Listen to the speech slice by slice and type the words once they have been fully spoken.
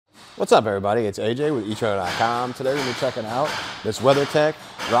What's up, everybody? It's AJ with etrailer.com. Today we're going to be checking out this WeatherTech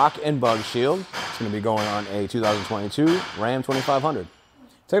Rock and Bug Shield. It's going to be going on a 2022 Ram 2500.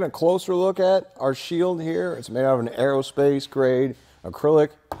 Taking a closer look at our shield here. It's made out of an aerospace-grade acrylic.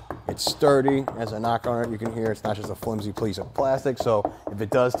 It's sturdy. As I knock on it, you can hear it's not just a flimsy piece of plastic. So if it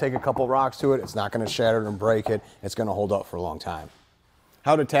does take a couple rocks to it, it's not going to shatter and break it. It's going to hold up for a long time.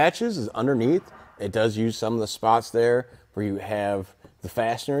 How it attaches is underneath. It does use some of the spots there where you have the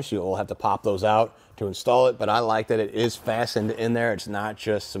fasteners, so you'll have to pop those out to install it, but I like that it is fastened in there. It's not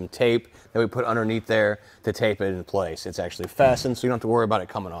just some tape that we put underneath there to tape it in place. It's actually fastened, so you don't have to worry about it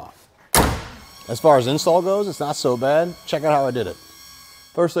coming off. As far as install goes, it's not so bad. Check out how I did it.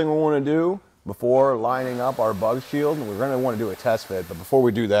 First thing we want to do before lining up our bug shield, and we're going to want to do a test fit, but before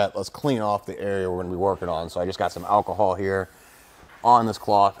we do that, let's clean off the area we're going to be working on. So I just got some alcohol here on this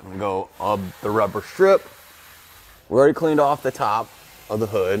cloth. I'm going to go up the rubber strip. We already cleaned off the top of the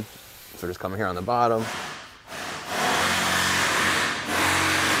hood, so just come here on the bottom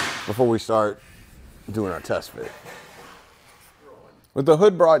before we start doing our test fit. With the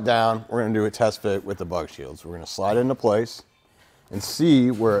hood brought down, we're going to do a test fit with the bug shield. So we're going to slide it into place and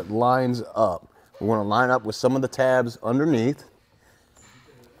see where it lines up. We want to line up with some of the tabs underneath.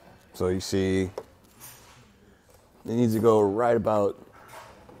 So you see it needs to go right about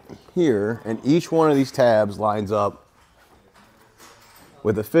here, and each one of these tabs lines up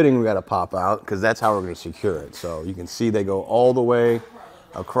with the fitting we got to pop out, because that's how we're going to secure it. So you can see they go all the way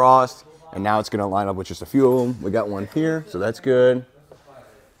across, and now it's going to line up with just a few of them. We got one here, so that's good.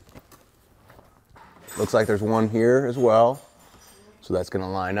 Looks like there's one here as well, so that's going to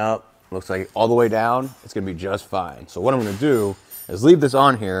line up. Looks like all the way down, it's going to be just fine. So what I'm going to do is leave this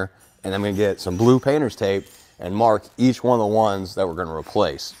on here, and I'm going to get some blue painter's tape and mark each one of the ones that we're going to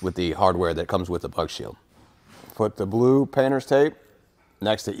replace with the hardware that comes with the bug shield. Put the blue painter's tape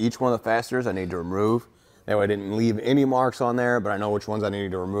next to each one of the fasteners I need to remove. That way I didn't leave any marks on there, but I know which ones I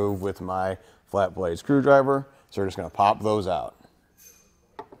need to remove with my flat blade screwdriver. So we're just going to pop those out.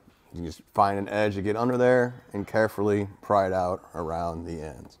 You can just find an edge to get under there and carefully pry it out around the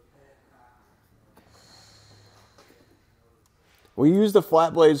ends. We used the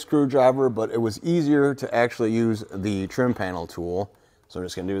flat blade screwdriver, but it was easier to actually use the trim panel tool. So I'm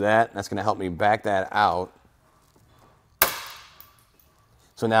just going to do that. That's going to help me back that out.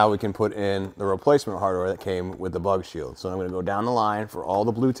 So now we can put in the replacement hardware that came with the bug shield. So I'm going to go down the line for all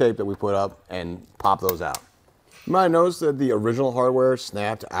the blue tape that we put up and pop those out. You might notice that the original hardware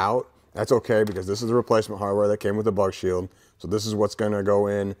snapped out. That's okay, because this is the replacement hardware that came with the bug shield. So this is what's going to go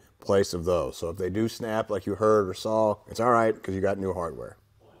in place of those. So if they do snap like you heard or saw, it's all right because you got new hardware.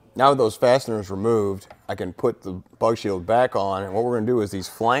 Now with those fasteners removed, I can put the bug shield back on, and what we're going to do is these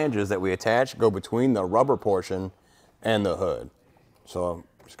flanges that we attach go between the rubber portion and the hood. So I'm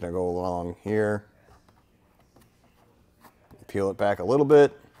just going to go along here, peel it back a little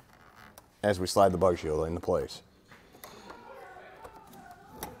bit as we slide the bug shield into place.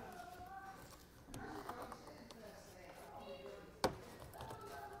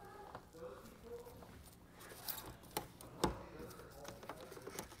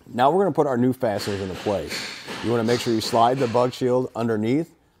 Now we're going to put our new fasteners into place. You want to make sure you slide the bug shield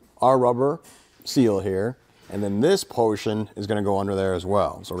underneath our rubber seal here, and then this portion is going to go under there as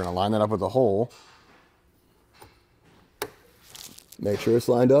well. So we're going to line that up with the hole. Make sure it's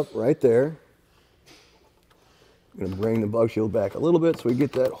lined up right there. I'm going to bring the bug shield back a little bit so we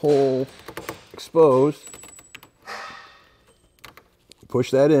get that hole exposed.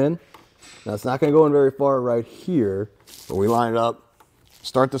 Push that in. Now it's not going to go in very far right here, but we line it up.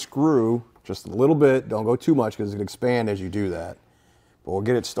 Start the screw just a little bit. Don't go too much because it can expand as you do that. But we'll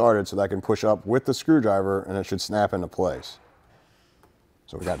get it started so that I can push up with the screwdriver and it should snap into place.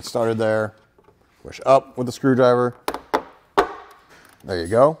 So we got it started there. Push up with the screwdriver. There you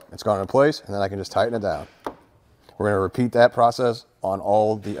go. It's gone into place, and then I can just tighten it down. We're going to repeat that process on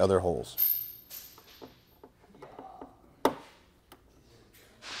all the other holes.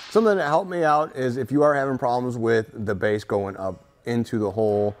 Something that helped me out is if you are having problems with the base going up into the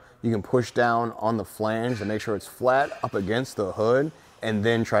hole, you can push down on the flange to make sure it's flat up against the hood, and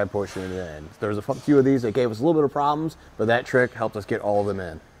then try pushing it in. There's a few of these that gave us a little bit of problems, but that trick helped us get all of them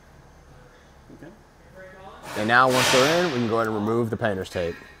in. Okay. And now once they're in, we can go ahead and remove the painter's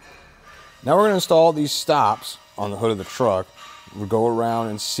tape. Now we're going to install these stops on the hood of the truck. We'll go around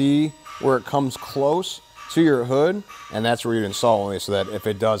and see where it comes close to your hood, and that's where you'd install it, so that if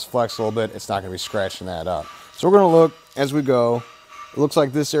it does flex a little bit, it's not going to be scratching that up. So we're going to look as we go. It looks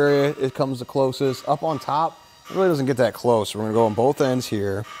like this area, it comes the closest. Up on top, it really doesn't get that close. We're going to go on both ends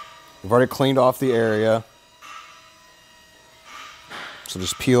here. We've already cleaned off the area. So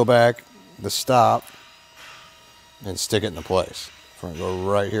just peel back the stop and stick it into place. So I'm going to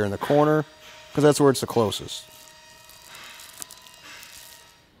go right here in the corner because that's where it's the closest.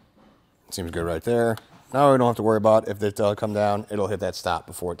 Seems good right there. Now we don't have to worry about if it does come down, it'll hit that stop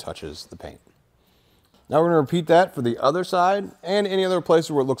before it touches the paint. Now we're going to repeat that for the other side and any other places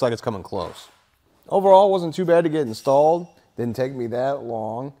where it looks like it's coming close. Overall, it wasn't too bad to get installed. Didn't take me that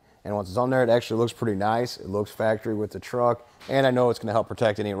long. And once it's on there, it actually looks pretty nice. It looks factory with the truck. And I know it's going to help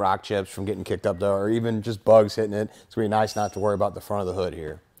protect any rock chips from getting kicked up there or even just bugs hitting it. It's going to be nice not to worry about the front of the hood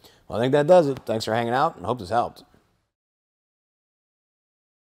here. Well, I think that does it. Thanks for hanging out and hope this helped.